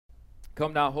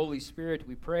Come now, Holy Spirit,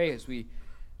 we pray as we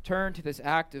turn to this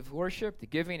act of worship, the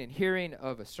giving and hearing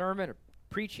of a sermon, or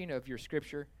preaching of your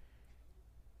scripture.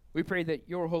 We pray that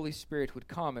your Holy Spirit would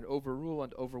come and overrule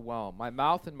and overwhelm my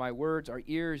mouth and my words, our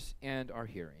ears and our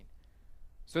hearing,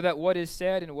 so that what is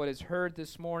said and what is heard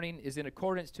this morning is in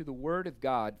accordance to the word of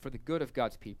God for the good of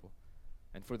God's people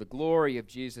and for the glory of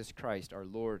Jesus Christ, our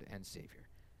Lord and Savior.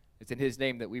 It's in his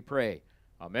name that we pray.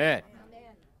 Amen.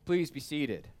 Amen. Please be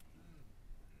seated.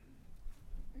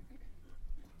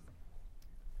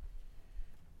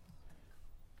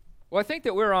 Well, I think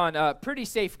that we're on pretty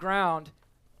safe ground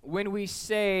when we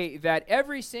say that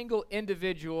every single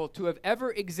individual to have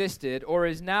ever existed or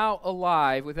is now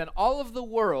alive within all of the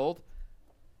world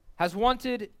has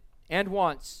wanted and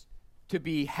wants to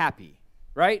be happy,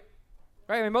 right?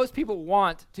 Right? I mean, most people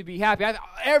want to be happy.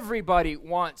 Everybody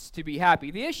wants to be happy.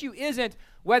 The issue isn't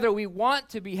whether we want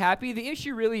to be happy. The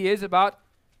issue really is about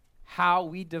how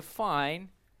we define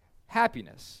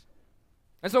happiness.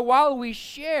 And so while we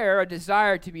share a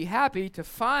desire to be happy, to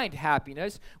find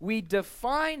happiness, we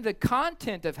define the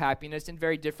content of happiness in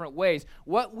very different ways.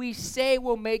 What we say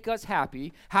will make us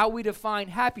happy, how we define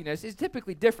happiness, is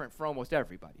typically different for almost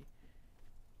everybody.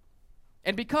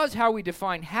 And because how we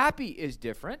define happy is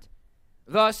different,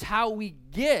 thus how we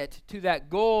get to that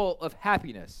goal of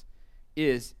happiness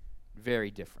is very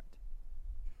different.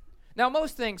 Now,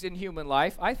 most things in human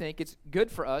life, I think it's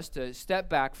good for us to step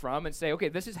back from and say, okay,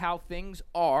 this is how things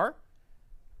are.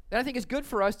 Then I think it's good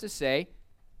for us to say,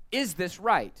 is this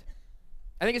right?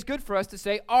 I think it's good for us to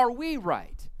say, are we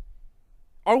right?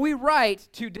 Are we right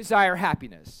to desire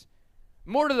happiness?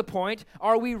 More to the point,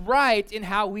 are we right in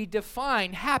how we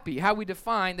define happy, how we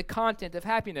define the content of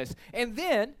happiness? And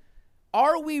then,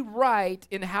 are we right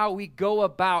in how we go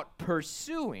about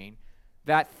pursuing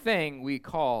that thing we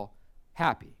call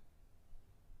happy?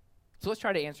 So let's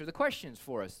try to answer the questions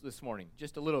for us this morning,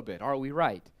 just a little bit. Are we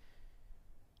right?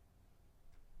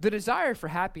 The desire for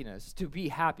happiness, to be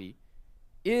happy,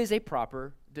 is a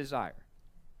proper desire.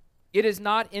 It is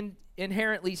not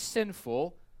inherently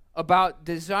sinful about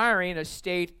desiring a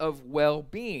state of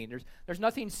well-being. There's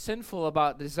nothing sinful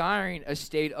about desiring a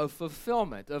state of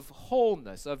fulfillment, of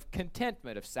wholeness, of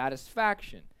contentment, of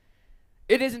satisfaction.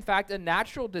 It is, in fact, a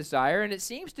natural desire, and it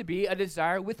seems to be a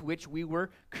desire with which we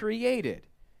were created.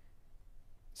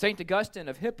 St. Augustine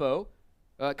of Hippo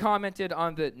commented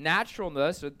on the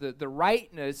naturalness or the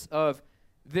rightness of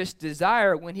this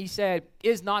desire when he said,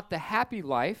 "Is not the happy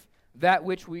life that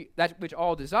which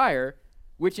all desire,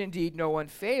 which indeed no one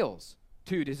fails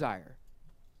to desire?"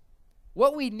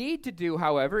 What we need to do,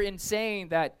 however, in saying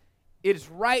that it is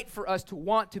right for us to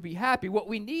want to be happy, what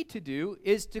we need to do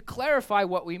is to clarify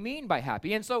what we mean by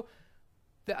happy. And so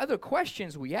the other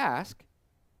questions we ask,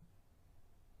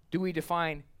 do we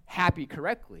define happy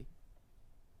correctly?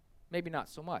 Maybe not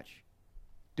so much.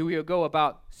 Do we go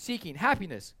about seeking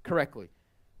happiness correctly?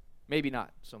 Maybe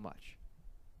not so much.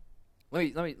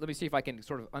 Let me see if I can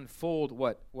sort of unfold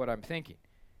what I'm thinking,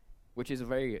 which is a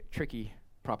very tricky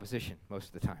proposition most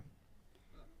of the time.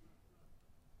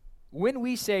 When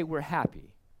we say we're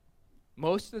happy,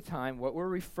 most of the time what we're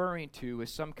referring to is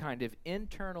some kind of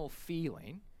internal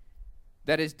feeling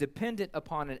that is dependent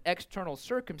upon an external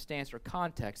circumstance or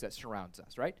context that surrounds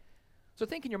us, right? So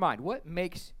think in your mind, what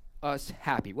makes us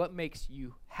happy? What makes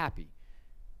you happy?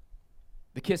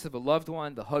 The kiss of a loved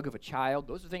one, the hug of a child,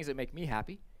 those are things that make me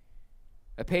happy.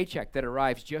 A paycheck that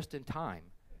arrives just in time.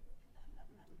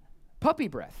 Puppy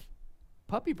breath.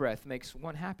 Puppy breath makes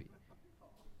one happy.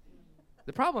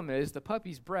 The problem is the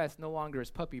puppy's breath no longer is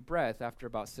puppy breath after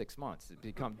about 6 months. It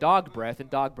becomes dog breath,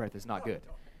 and dog breath is not good.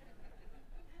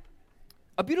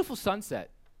 A beautiful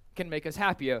sunset can make us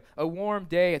happy. A warm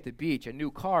day at the beach, a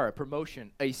new car, a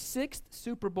promotion, a 6th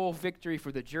Super Bowl victory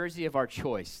for the jersey of our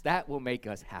choice. That will make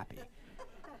us happy.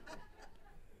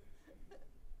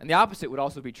 And the opposite would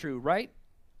also be true, right?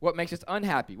 What makes us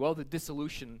unhappy? Well, the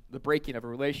dissolution, the breaking of a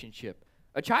relationship.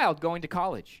 A child going to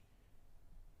college.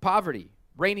 Poverty,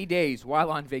 rainy days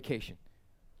while on vacation.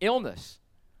 Illness,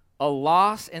 a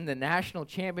loss in the national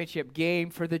championship game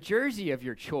for the jersey of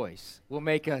your choice will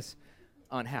make us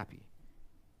unhappy.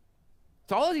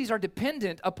 So all of these are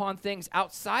dependent upon things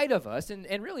outside of us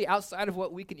and really outside of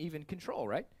what we can even control,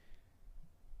 right?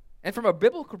 And from a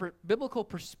biblical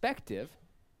perspective,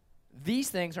 these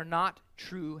things are not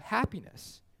true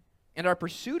happiness. And our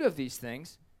pursuit of these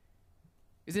things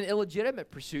is an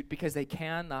illegitimate pursuit because they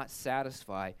cannot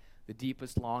satisfy the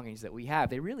deepest longings that we have.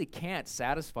 They really can't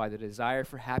satisfy the desire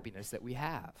for happiness that we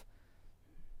have.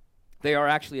 They are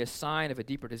actually a sign of a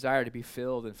deeper desire to be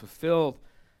filled and fulfilled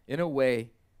in a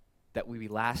way that will be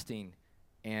lasting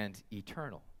and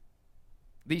eternal.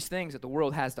 These things that the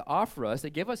world has to offer us, they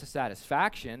give us a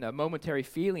satisfaction, a momentary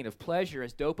feeling of pleasure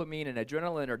as dopamine and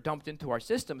adrenaline are dumped into our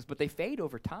systems, but they fade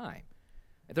over time.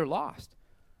 They're lost.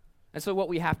 And so what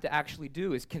we have to actually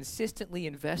do is consistently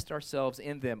invest ourselves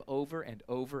in them over and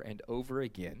over and over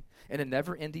again in a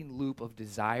never-ending loop of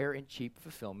desire and cheap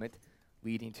fulfillment,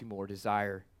 leading to more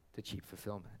desire to cheap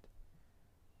fulfillment.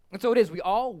 And so it is, we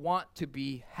all want to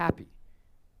be happy.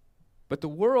 But the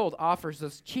world offers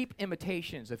us cheap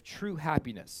imitations of true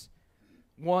happiness,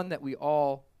 one that we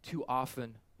all too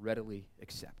often readily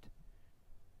accept.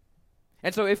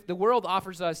 And so if the world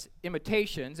offers us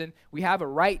imitations and we have a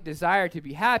right desire to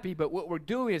be happy, but what we're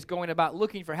doing is going about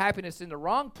looking for happiness in the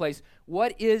wrong place,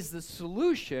 what is the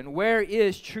solution? Where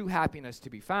is true happiness to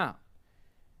be found?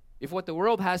 If what the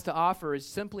world has to offer is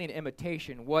simply an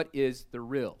imitation, what is the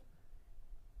real?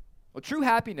 Well, true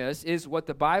happiness is what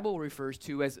the Bible refers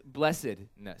to as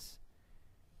blessedness.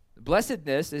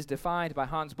 Blessedness is defined by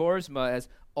Hans Boersma as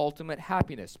ultimate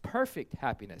happiness, perfect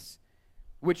happiness,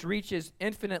 which reaches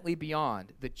infinitely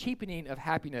beyond the cheapening of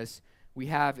happiness we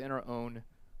have in our own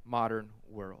modern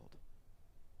world.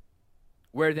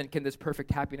 Where then can this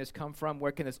perfect happiness come from?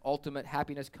 Where can this ultimate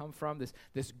happiness come from?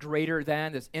 This greater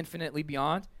than, this infinitely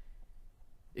beyond?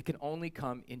 It can only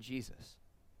come in Jesus.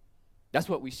 That's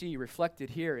what we see reflected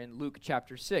here in Luke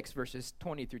chapter 6, verses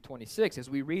 20 through 26, as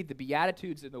we read the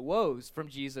Beatitudes and the woes from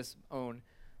Jesus' own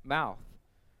mouth.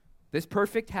 This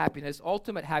perfect happiness,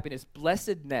 ultimate happiness,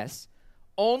 blessedness,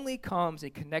 only comes in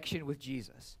connection with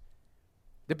Jesus.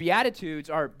 The Beatitudes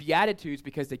are Beatitudes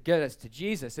because they get us to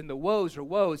Jesus, and the woes are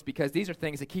woes because these are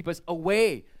things that keep us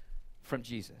away from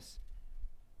Jesus.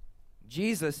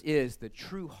 Jesus is the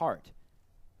true heart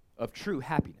of true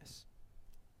happiness.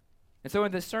 And so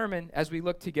in this sermon, as we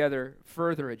look together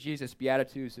further at Jesus'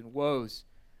 Beatitudes and woes,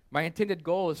 my intended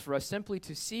goal is for us simply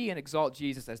to see and exalt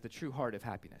Jesus as the true heart of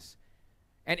happiness.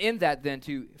 And in that then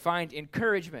to find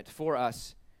encouragement for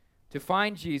us to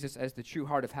find Jesus as the true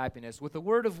heart of happiness with a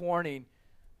word of warning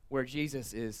where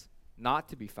Jesus is not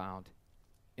to be found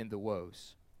in the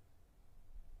woes.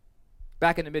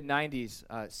 Back in the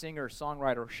mid-90s,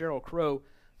 singer-songwriter Sheryl Crow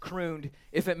crooned,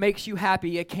 "If it makes you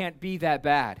happy, it can't be that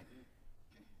bad."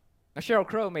 Now, Sheryl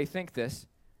Crow may think this,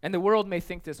 and the world may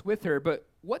think this with her, but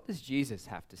what does Jesus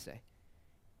have to say?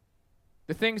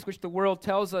 The things which the world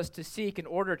tells us to seek in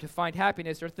order to find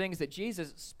happiness are things that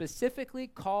Jesus specifically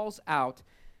calls out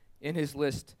in his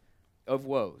list of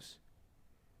woes.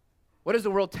 What does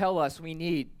the world tell us we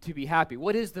need to be happy?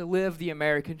 What is to live the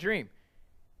American dream?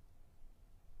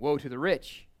 Woe to the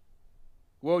rich.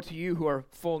 Woe to you who are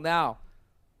full now.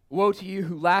 Woe to you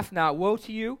who laugh now. Woe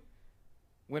to you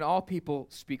when all people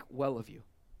speak well of you.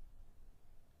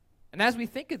 And as we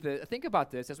think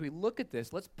about this, as we look at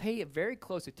this, let's pay a very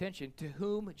close attention to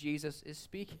whom Jesus is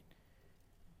speaking.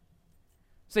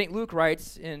 St. Luke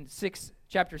writes in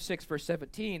chapter 6, verse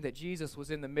 17, that Jesus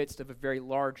was in the midst of a very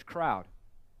large crowd.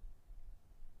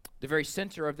 The very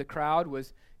center of the crowd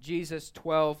was Jesus'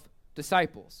 12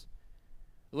 disciples.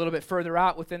 A little bit further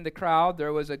out within the crowd,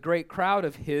 there was a great crowd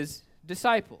of his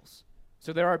disciples.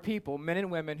 So there are people, men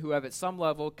and women, who have at some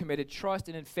level committed trust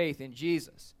and in faith in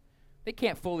Jesus. They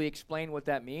can't fully explain what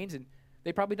that means, and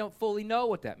they probably don't fully know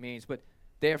what that means, but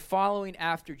they are following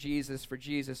after Jesus for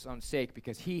Jesus' own sake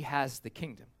because he has the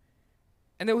kingdom.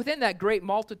 And then within that great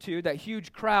multitude, that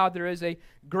huge crowd, there is a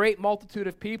great multitude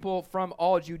of people from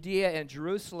all Judea and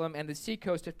Jerusalem and the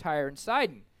seacoast of Tyre and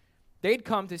Sidon. They'd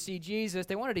come to see Jesus.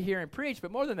 They wanted to hear him preach,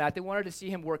 but more than that, they wanted to see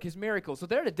him work his miracles. So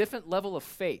they're at a different level of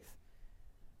faith.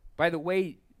 By the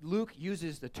way Luke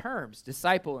uses the terms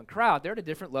disciple and crowd, they're at a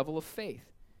different level of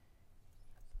faith.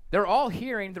 They're all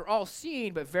hearing, they're all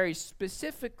seeing, but very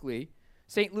specifically,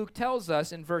 St. Luke tells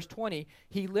us in verse 20,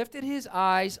 he lifted his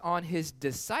eyes on his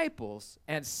disciples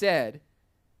and said,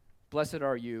 "Blessed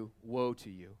are you, woe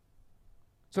to you."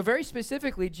 So very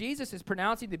specifically, Jesus is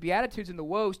pronouncing the Beatitudes and the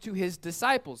woes to his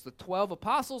disciples, the 12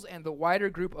 apostles and the wider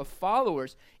group of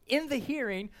followers, in the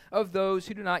hearing of those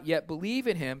who do not yet believe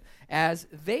in him as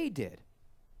they did.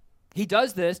 He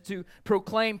does this to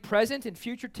proclaim present and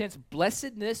future tense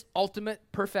blessedness,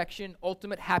 ultimate perfection,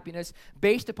 ultimate happiness,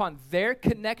 based upon their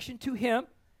connection to him,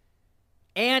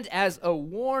 and as a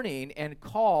warning and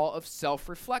call of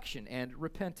self-reflection and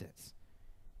repentance.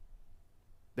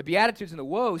 The Beatitudes and the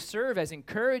woes serve as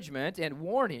encouragement and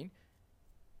warning.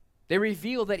 They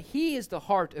reveal that he is the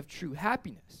heart of true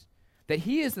happiness, that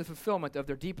he is the fulfillment of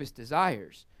their deepest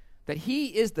desires, that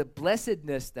he is the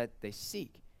blessedness that they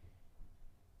seek.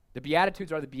 The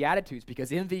Beatitudes are the Beatitudes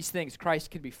because in these things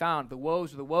Christ can be found. The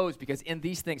woes are the woes because in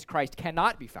these things Christ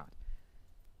cannot be found.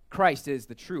 Christ is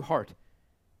the true heart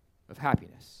of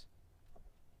happiness.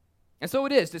 And so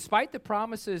it is, despite the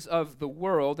promises of the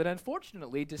world, and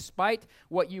unfortunately, despite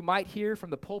what you might hear from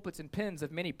the pulpits and pens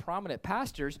of many prominent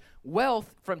pastors,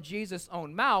 wealth from Jesus'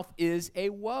 own mouth is a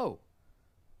woe.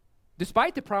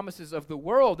 Despite the promises of the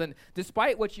world, and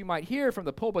despite what you might hear from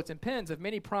the pulpits and pens of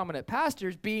many prominent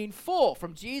pastors, being full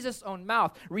from Jesus' own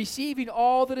mouth, receiving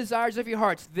all the desires of your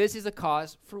hearts, this is a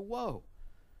cause for woe.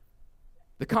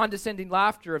 The condescending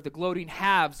laughter of the gloating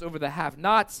haves over the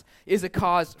have-nots is a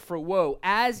cause for woe,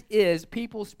 as is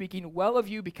people speaking well of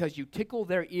you because you tickle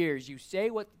their ears. You say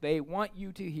what they want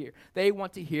you to hear. They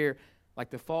want to hear,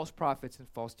 like the false prophets and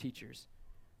false teachers.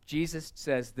 Jesus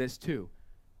says this too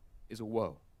is a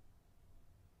woe.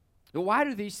 But why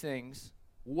are these things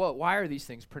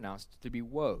pronounced to be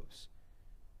woes?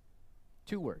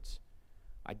 2 words: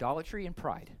 idolatry and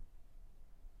pride.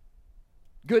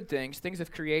 Good things, things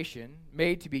of creation,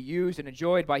 made to be used and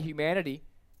enjoyed by humanity,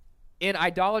 in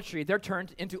idolatry, they're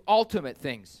turned into ultimate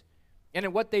things. And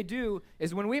in what they do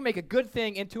is when we make a good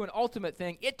thing into an ultimate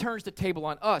thing, it turns the table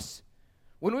on us.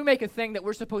 When we make a thing that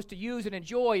we're supposed to use and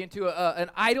enjoy into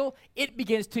an idol, it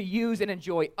begins to use and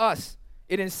enjoy us.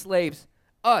 It enslaves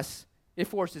us. It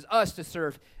forces us to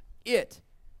serve it.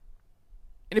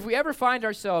 And if we ever find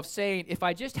ourselves saying, if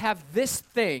I just have this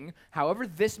thing, however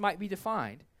this might be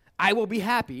defined, I will be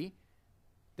happy,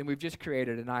 then we've just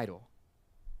created an idol.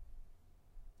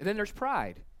 And then there's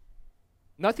pride.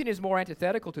 Nothing is more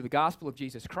antithetical to the gospel of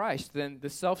Jesus Christ than the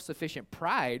self-sufficient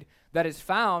pride that is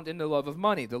found in the love of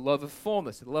money, the love of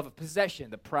fullness, the love of possession,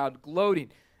 the proud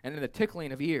gloating, and in the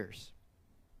tickling of ears.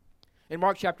 In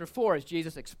Mark chapter 4, as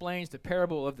Jesus explains the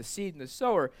parable of the seed and the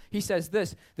sower, he says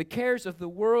this: the cares of the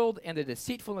world and the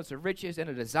deceitfulness of riches and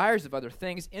the desires of other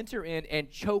things enter in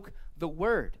and choke the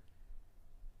word.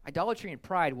 Idolatry and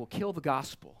pride will kill the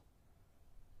gospel.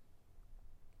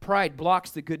 Pride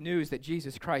blocks the good news that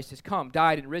Jesus Christ has come,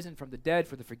 died, and risen from the dead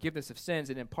for the forgiveness of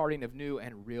sins and imparting of new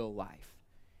and real life.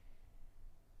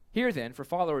 Here then, for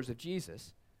followers of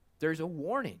Jesus, there's a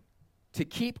warning to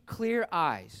keep clear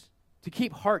eyes, to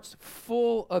keep hearts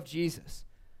full of Jesus.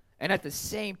 And at the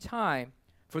same time,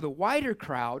 for the wider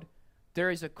crowd, there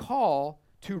is a call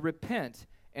to repent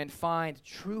and find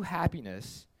true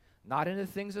happiness, not in the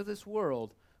things of this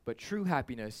world, but true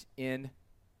happiness in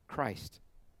Christ.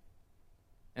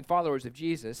 And followers of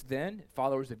Jesus then,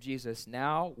 followers of Jesus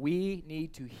now, we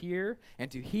need to hear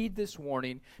and to heed this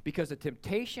warning, because the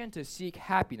temptation to seek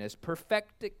happiness,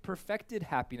 perfected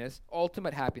happiness,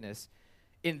 ultimate happiness,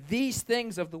 in these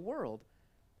things of the world,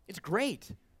 it's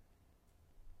great.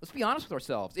 Let's be honest with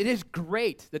ourselves. It is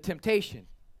great. The temptation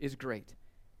is great.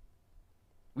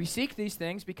 We seek these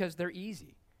things because they're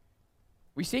easy.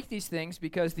 We seek these things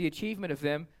because the achievement of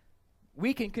them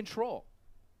we can control.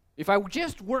 If I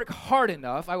just work hard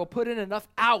enough, I will put in enough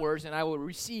hours and I will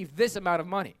receive this amount of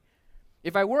money.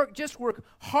 If I work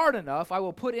hard enough, I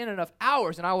will put in enough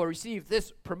hours and I will receive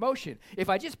this promotion. If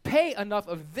I just pay enough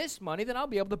of this money, then I'll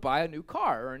be able to buy a new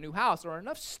car or a new house or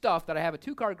enough stuff that I have a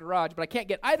 2-car garage, but I can't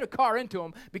get either car into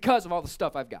them because of all the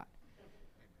stuff I've got.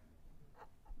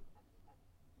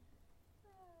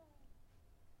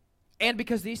 And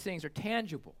because these things are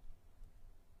tangible.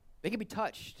 They can be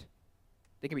touched.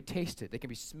 They can be tasted. They can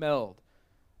be smelled.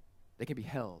 They can be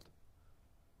held.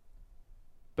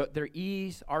 But their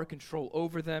ease, our control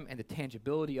over them, and the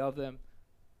tangibility of them,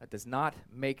 that does not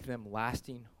make them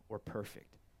lasting or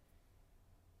perfect.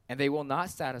 And they will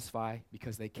not satisfy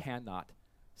because they cannot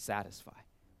satisfy.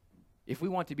 If we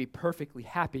want to be perfectly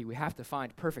happy, we have to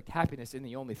find perfect happiness in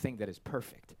the only thing that is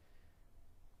perfect.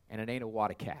 And it ain't a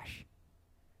wad of cash.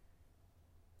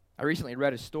 I recently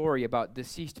read a story about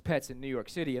deceased pets in New York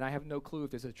City, and I have no clue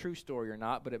if it's a true story or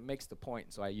not, but it makes the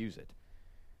point, so I use it.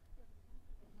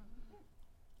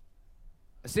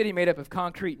 A city made up of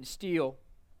concrete and steel,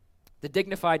 the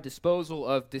dignified disposal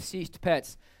of deceased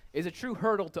pets is a true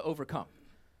hurdle to overcome.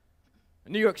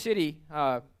 New York City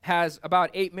has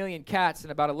about 8 million cats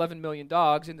and about 11 million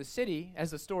dogs. In the city, as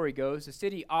the story goes, the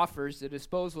city offers the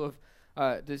disposal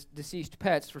of deceased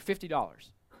pets for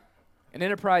 $50. An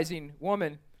enterprising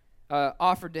woman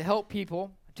offered to help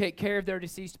people take care of their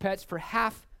deceased pets for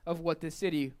half of what the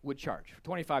city would charge,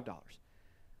 $25.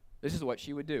 This is what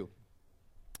she would do.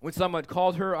 When someone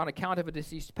called her on account of a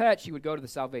deceased pet, she would go to the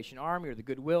Salvation Army or the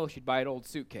Goodwill. She'd buy an old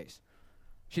suitcase.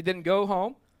 She'd then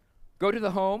go to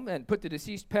the home and put the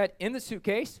deceased pet in the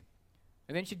suitcase,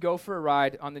 and then she'd go for a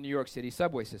ride on the New York City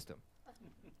subway system,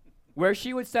 where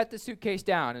she would set the suitcase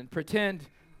down and pretend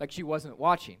like she wasn't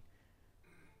watching.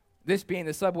 This being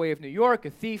the subway of New York,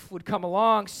 a thief would come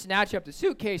along, snatch up the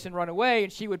suitcase, and run away,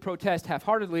 and she would protest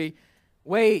half-heartedly,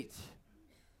 "Wait,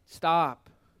 stop,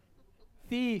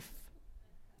 thief."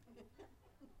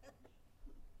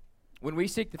 When we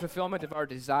seek the fulfillment of our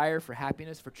desire for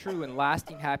happiness, for true and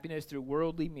lasting happiness through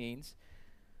worldly means,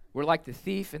 we're like the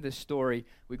thief in this story.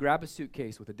 We grab a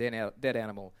suitcase with a dead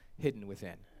animal hidden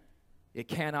within. It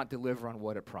cannot deliver on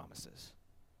what it promises.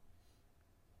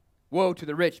 Woe to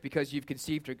the rich, because you've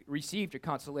received your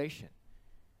consolation.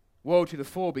 Woe to the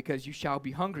full, because you shall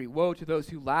be hungry. Woe to those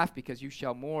who laugh, because you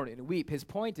shall mourn and weep. His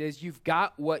point is, you've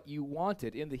got what you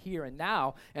wanted in the here and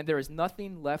now, and there is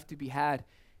nothing left to be had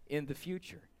in the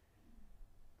future.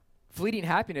 Fleeting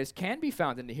happiness can be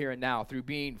found in the here and now through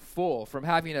being full, from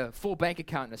having a full bank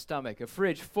account in a stomach, a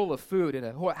fridge full of food, and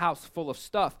a house full of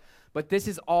stuff. But this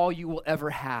is all you will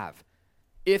ever have.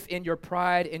 If in your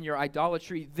pride, in your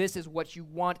idolatry, this is what you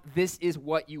want, this is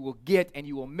what you will get, and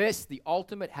you will miss the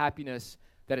ultimate happiness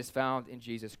that is found in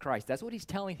Jesus Christ. That's what he's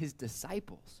telling his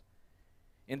disciples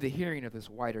in the hearing of this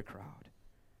wider crowd.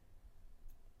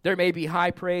 There may be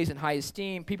high praise and high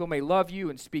esteem. People may love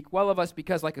you and speak well of us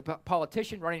because, like a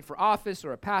politician running for office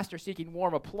or a pastor seeking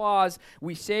warm applause,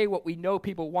 we say what we know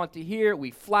people want to hear. We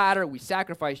flatter, we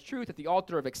sacrifice truth at the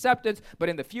altar of acceptance. But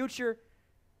in the future,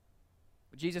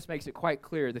 Jesus makes it quite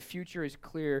clear. The future is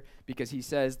clear because he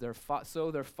says,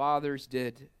 so their fathers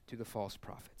did to the false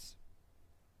prophets.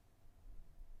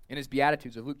 In his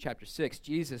Beatitudes of Luke chapter 6,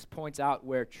 Jesus points out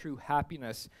where true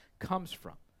happiness comes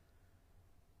from.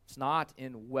 It's not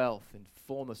in wealth and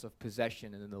fullness of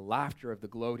possession and in the laughter of the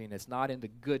gloating. It's not in the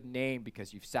good name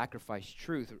because you've sacrificed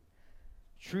truth.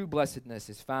 True blessedness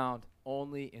is found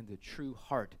only in the true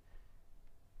heart,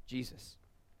 Jesus.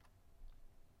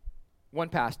 One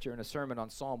pastor in a sermon on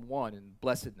Psalm 1 and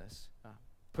blessedness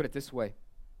put it this way: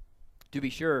 to be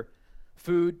sure,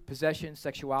 food, possession,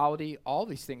 sexuality, all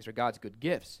these things are God's good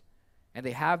gifts, and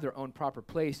they have their own proper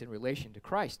place in relation to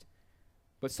Christ.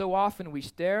 But so often we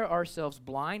stare ourselves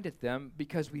blind at them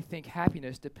because we think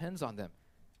happiness depends on them.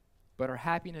 But our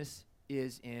happiness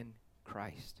is in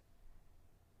Christ.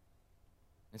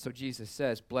 And so Jesus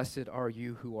says, blessed are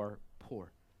you who are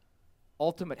poor.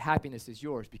 Ultimate happiness is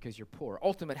yours because you're poor.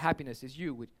 Ultimate happiness is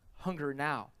you with hunger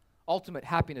now. Ultimate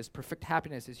happiness, perfect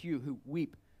happiness is you who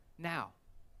weep now.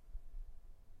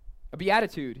 A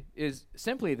beatitude is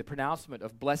simply the pronouncement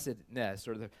of blessedness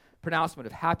or the pronouncement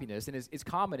of happiness, and is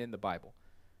common in the Bible.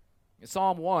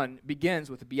 Psalm 1 begins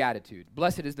with a beatitude.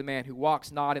 Blessed is the man who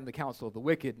walks not in the counsel of the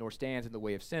wicked, nor stands in the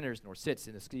way of sinners, nor sits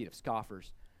in the seat of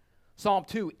scoffers. Psalm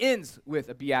 2 ends with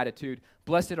a beatitude.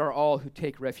 Blessed are all who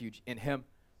take refuge in him.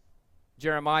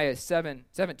 Jeremiah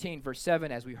 17, verse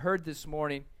 7, as we heard this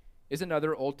morning, is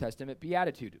another Old Testament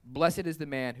beatitude. Blessed is the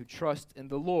man who trusts in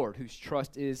the Lord, whose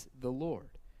trust is the Lord.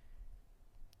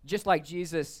 Just like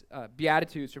Jesus'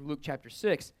 beatitudes from Luke chapter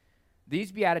 6,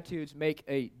 these beatitudes make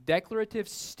a declarative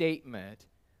statement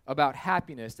about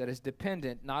happiness that is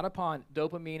dependent not upon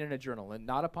dopamine and adrenaline,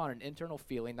 not upon an internal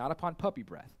feeling, not upon puppy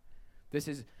breath. This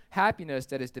is happiness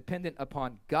that is dependent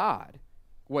upon God,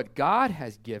 what God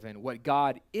has given, what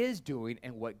God is doing,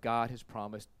 and what God has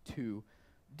promised to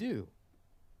do.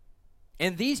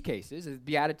 In these cases, the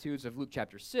Beatitudes of Luke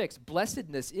chapter 6,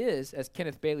 blessedness is, as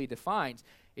Kenneth Bailey defines,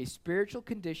 a spiritual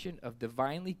condition of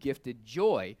divinely gifted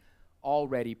joy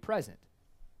already present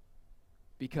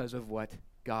because of what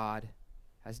God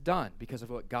has done, because of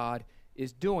what God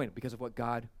is doing, because of what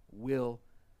God will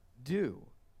do.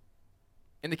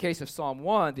 In the case of Psalm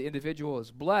 1, the individual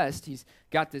is blessed. He's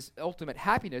got this ultimate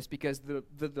happiness because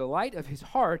the delight of his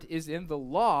heart is in the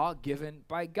law given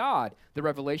by God, the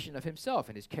revelation of himself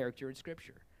and his character in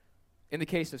Scripture. In the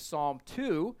case of Psalm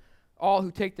 2, all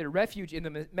who take their refuge in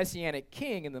the Messianic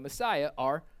King and the Messiah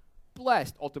are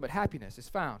blessed. Ultimate happiness is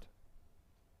found.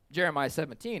 Jeremiah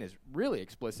 17 is really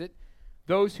explicit.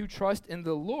 Those who trust in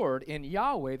the Lord, in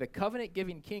Yahweh, the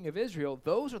covenant-giving King of Israel,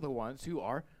 those are the ones who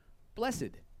are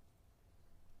blessed.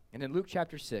 And in Luke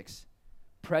chapter 6,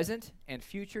 present and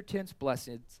future tense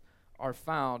blessings are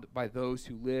found by those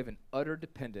who live in utter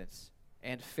dependence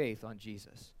and faith on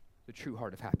Jesus, the true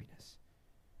heart of happiness.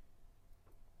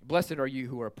 Blessed are you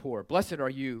who are poor. Blessed are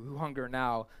you who hunger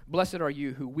now. Blessed are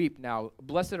you who weep now.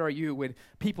 Blessed are you when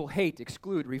people hate,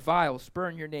 exclude, revile,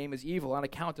 spurn your name as evil on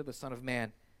account of the Son of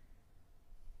Man.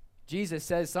 Jesus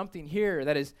says something here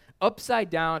that is upside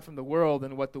down from the world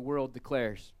and what the world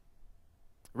declares.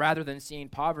 Rather than seeing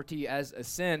poverty as a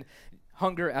sin,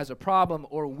 hunger as a problem,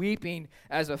 or weeping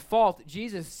as a fault,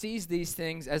 Jesus sees these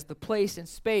things as the place and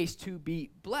space to be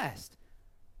blessed,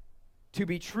 to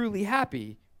be truly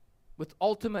happy with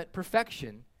ultimate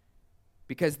perfection,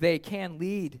 because they can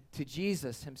lead to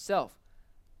Jesus himself,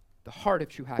 the heart of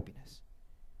true happiness.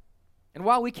 And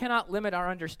while we cannot limit our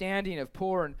understanding of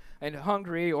poor and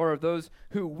hungry or of those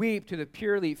who weep to the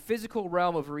purely physical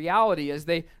realm of reality as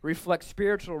they reflect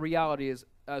spiritual realities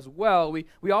as well,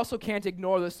 we also can't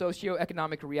ignore the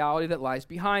socioeconomic reality that lies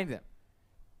behind them.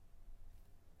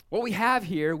 What we have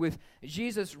here with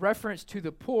Jesus' reference to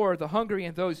the poor, the hungry,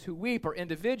 and those who weep are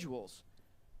individuals.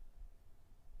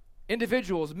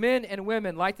 Individuals, men and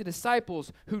women, like the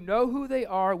disciples, who know who they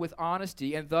are with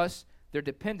honesty, and thus their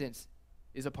dependence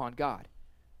is upon God.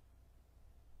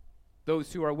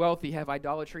 Those who are wealthy have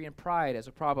idolatry and pride as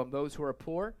a problem. Those who are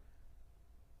poor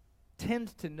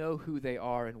tend to know who they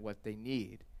are and what they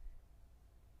need.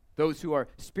 Those who are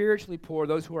spiritually poor,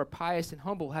 those who are pious and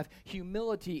humble, have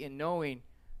humility in knowing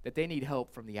that they need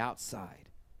help from the outside.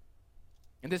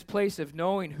 And this place of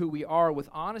knowing who we are with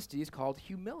honesty is called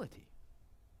humility.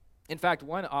 In fact,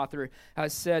 one author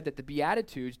has said that the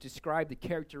Beatitudes describe the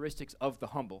characteristics of the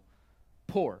humble,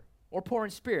 poor, or poor in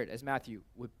spirit, as Matthew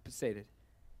would say it.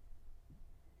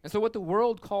 And so what the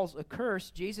world calls a curse,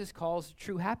 Jesus calls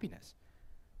true happiness,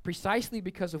 precisely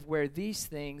because of where these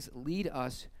things lead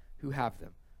us who have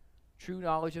them: true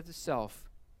knowledge of the self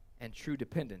and true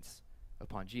dependence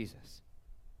upon Jesus.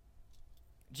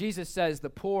 Jesus says the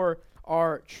poor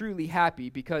are truly happy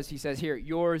because he says here,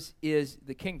 yours is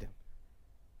the kingdom.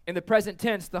 In the present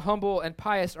tense, the humble and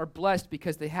pious are blessed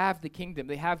because they have the kingdom.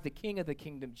 They have the king of the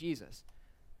kingdom, Jesus.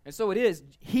 And so it is,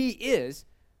 he is,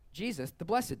 Jesus, the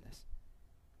blessedness.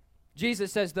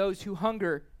 Jesus says those who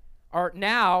hunger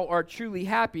are truly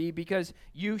happy because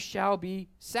you shall be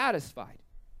satisfied.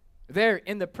 There,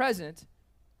 in the present,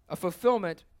 a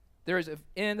fulfillment, there is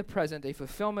in the present a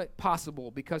fulfillment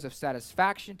possible because of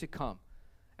satisfaction to come.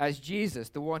 As Jesus,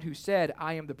 the one who said,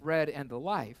 I am the bread and the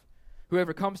life,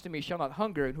 whoever comes to me shall not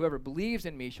hunger, and whoever believes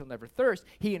in me shall never thirst.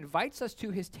 He invites us to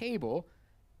his table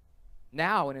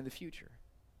now and in the future.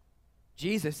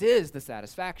 Jesus is the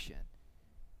satisfaction.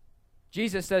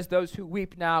 Jesus says those who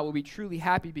weep now will be truly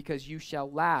happy because you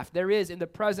shall laugh. There is in the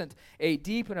present a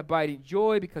deep and abiding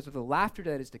joy because of the laughter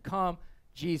that is to come.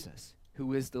 Jesus,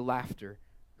 who is the laughter,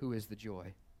 who is the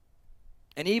joy.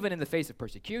 And even in the face of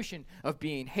persecution, of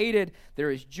being hated,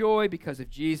 there is joy because of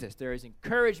Jesus. There is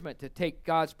encouragement to take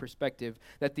God's perspective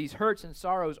that these hurts and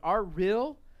sorrows are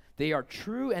real, they are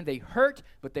true, and they hurt,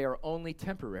 but they are only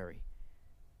temporary.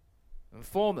 And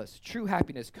fullness, true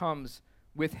happiness comes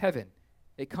with heaven.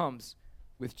 It comes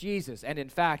with Jesus. And in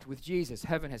fact, with Jesus,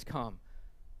 heaven has come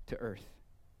to earth.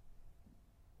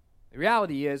 The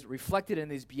reality is, reflected in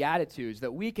these Beatitudes,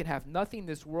 that we can have nothing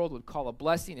this world would call a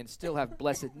blessing and still have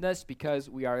blessedness because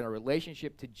we are in a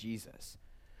relationship to Jesus.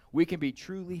 We can be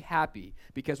truly happy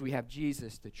because we have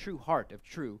Jesus, the true heart of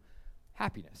true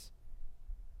happiness.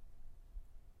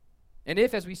 And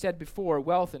if, as we said before,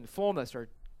 wealth and fullness are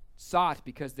sought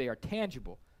because they are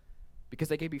tangible, because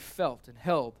they can be felt and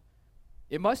held,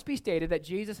 it must be stated that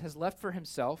Jesus has left for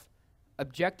himself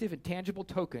objective and tangible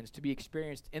tokens to be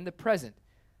experienced in the present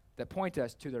that point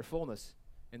us to their fullness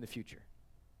in the future.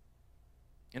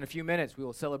 In a few minutes, we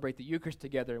will celebrate the Eucharist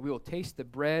together, and we will taste the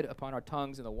bread upon our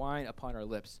tongues and the wine upon our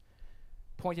lips,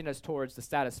 pointing us towards the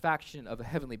satisfaction of a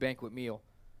heavenly banquet meal.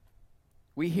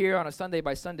 We hear on a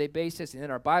Sunday-by-Sunday basis, and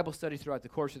in our Bible study throughout the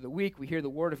course of the week, we hear the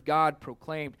Word of God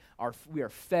proclaimed. We are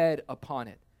fed upon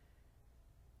it.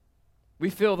 We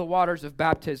feel the waters of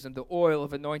baptism, the oil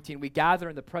of anointing. We gather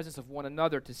in the presence of one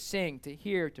another to sing, to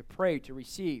hear, to pray, to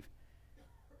receive.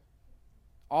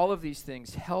 All of these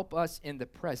things help us in the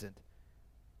present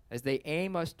as they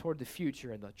aim us toward the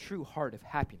future, and the true heart of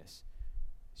happiness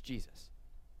is Jesus.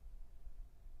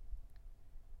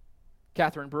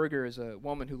 Catherine Berger is a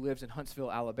woman who lives in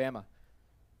Huntsville, Alabama.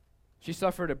 She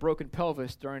suffered a broken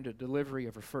pelvis during the delivery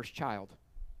of her first child,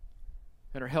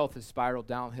 and her health has spiraled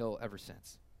downhill ever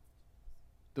since.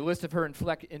 The list of her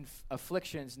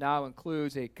afflictions now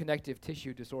includes a connective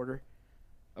tissue disorder,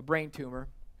 a brain tumor,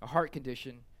 a heart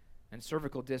condition, and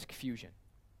cervical disc fusion.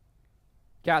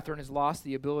 Catherine has lost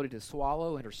the ability to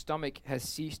swallow, and her stomach has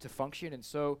ceased to function, and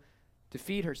so to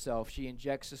feed herself, she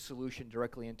injects a solution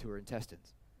directly into her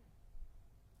intestines.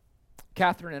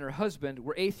 Catherine and her husband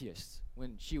were atheists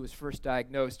when she was first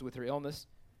diagnosed with her illness.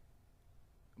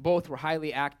 Both were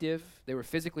highly active, they were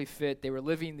physically fit, they were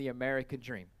living the American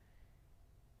dream.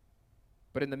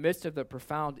 But in the midst of the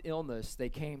profound illness, they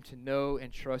came to know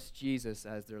and trust Jesus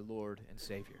as their Lord and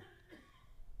Savior.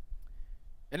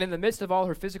 And in the midst of all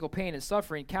her physical pain and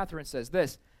suffering, Catherine says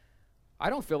this: I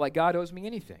don't feel like God owes me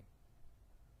anything.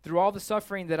 Through all the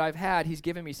suffering that I've had, he's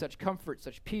given me such comfort,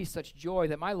 such peace, such joy,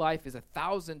 that my life is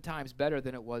 1,000 times better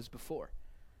than it was before.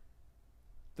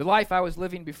 The life I was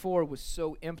living before was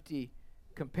so empty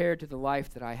compared to the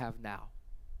life that I have now.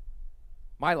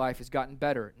 My life has gotten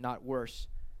better, not worse.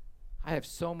 I have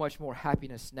so much more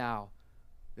happiness now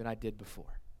than I did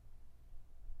before.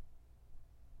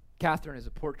 Catherine is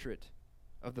a portrait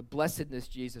of the blessedness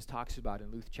Jesus talks about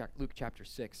in Luke chapter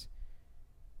 6.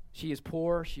 She is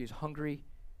poor, she is hungry,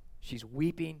 she's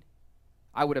weeping.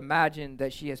 I would imagine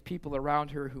that she has people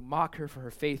around her who mock her for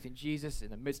her faith in Jesus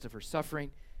in the midst of her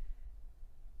suffering,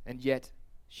 and yet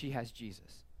she has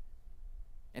Jesus.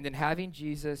 And in having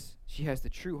Jesus, she has the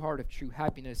true heart of true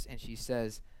happiness, and she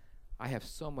says, I have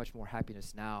so much more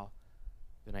happiness now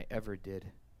than I ever did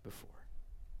before.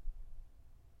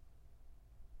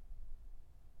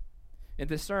 In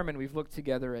this sermon, we've looked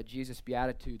together at Jesus'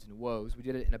 Beatitudes and woes. We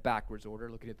did it in a backwards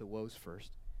order, looking at the woes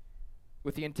first,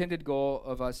 with the intended goal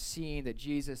of us seeing that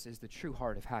Jesus is the true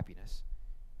heart of happiness.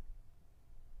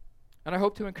 And I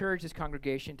hope to encourage this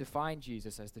congregation to find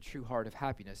Jesus as the true heart of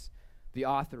happiness, the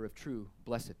author of true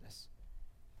blessedness.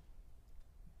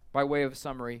 By way of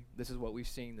summary, this is what we've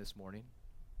seen this morning.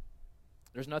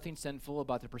 There's nothing sinful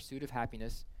about the pursuit of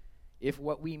happiness if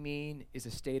what we mean is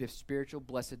a state of spiritual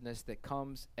blessedness that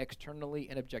comes externally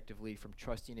and objectively from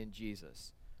trusting in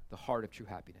Jesus, the heart of true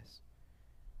happiness.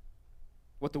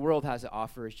 What the world has to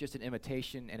offer is just an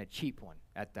imitation, and a cheap one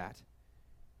at that.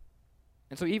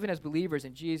 And so even as believers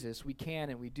in Jesus, we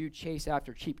can and we do chase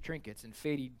after cheap trinkets and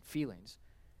fading feelings,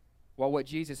 while what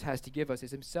Jesus has to give us is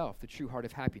himself, the true heart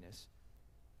of happiness.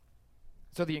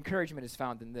 So the encouragement is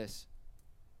found in this.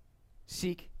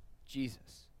 Seek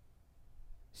Jesus.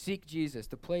 Seek Jesus,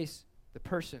 the place, the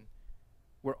person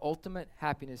where ultimate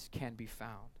happiness can be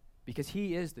found, because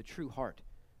he is the true heart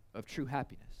of true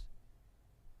happiness.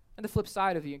 And the flip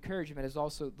side of the encouragement is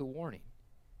also the warning.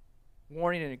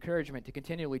 Warning and encouragement to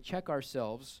continually check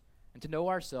ourselves and to know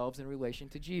ourselves in relation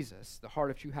to Jesus, the heart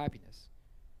of true happiness.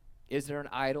 Is there an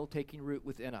idol taking root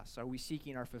within us? Are we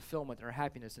seeking our fulfillment and our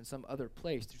happiness in some other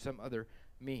place through some other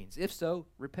means? If so,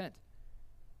 repent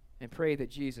and pray that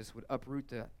Jesus would uproot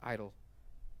the idol.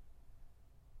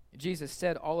 Jesus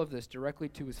said all of this directly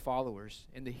to his followers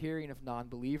in the hearing of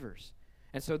non-believers.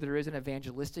 And so there is an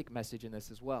evangelistic message in this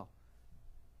as well.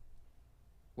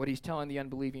 What he's telling the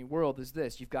unbelieving world is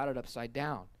this: you've got it upside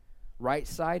down. Right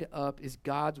side up is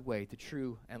God's way to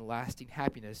true and lasting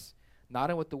happiness, not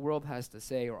in what the world has to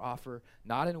say or offer,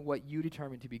 not in what you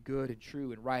determine to be good and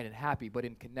true and right and happy, but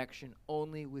in connection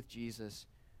only with Jesus,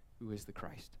 who is the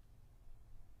Christ.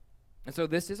 And so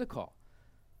this is a call.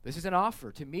 This is an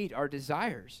offer to meet our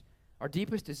desires, our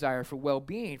deepest desire for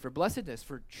well-being, for blessedness,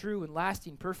 for true and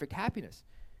lasting perfect happiness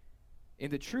in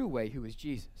the true way, who is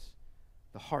Jesus,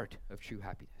 the heart of true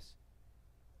happiness.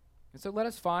 And so let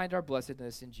us find our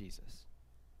blessedness in Jesus.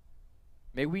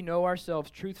 May we know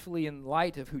ourselves truthfully in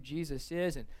light of who Jesus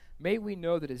is, and may we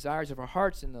know the desires of our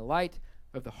hearts in the light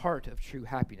of the heart of true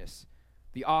happiness,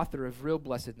 the author of real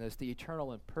blessedness, the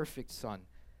eternal and perfect Son,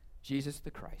 Jesus the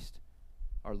Christ,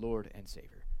 our Lord and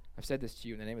Savior. I've said this to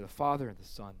you in the name of the Father, and the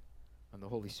Son, and the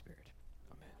Holy Spirit.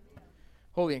 Amen.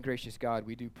 Holy and gracious God,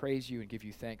 we do praise you and give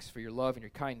you thanks for your love and your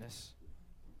kindness.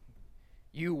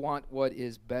 You want what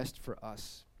is best for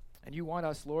us. And you want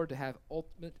us, Lord, to have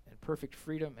ultimate and perfect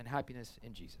freedom and happiness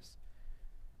in Jesus.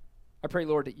 I pray,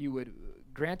 Lord, that you would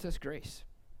grant us grace,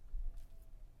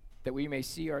 that we may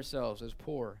see ourselves as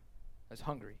poor, as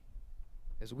hungry,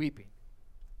 as weeping,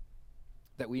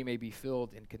 that we may be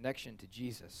filled in connection to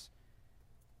Jesus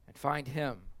and find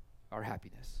him our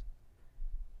happiness.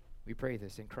 We pray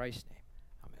this in Christ's name.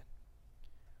 Amen.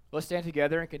 Let's stand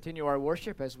together and continue our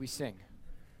worship as we sing.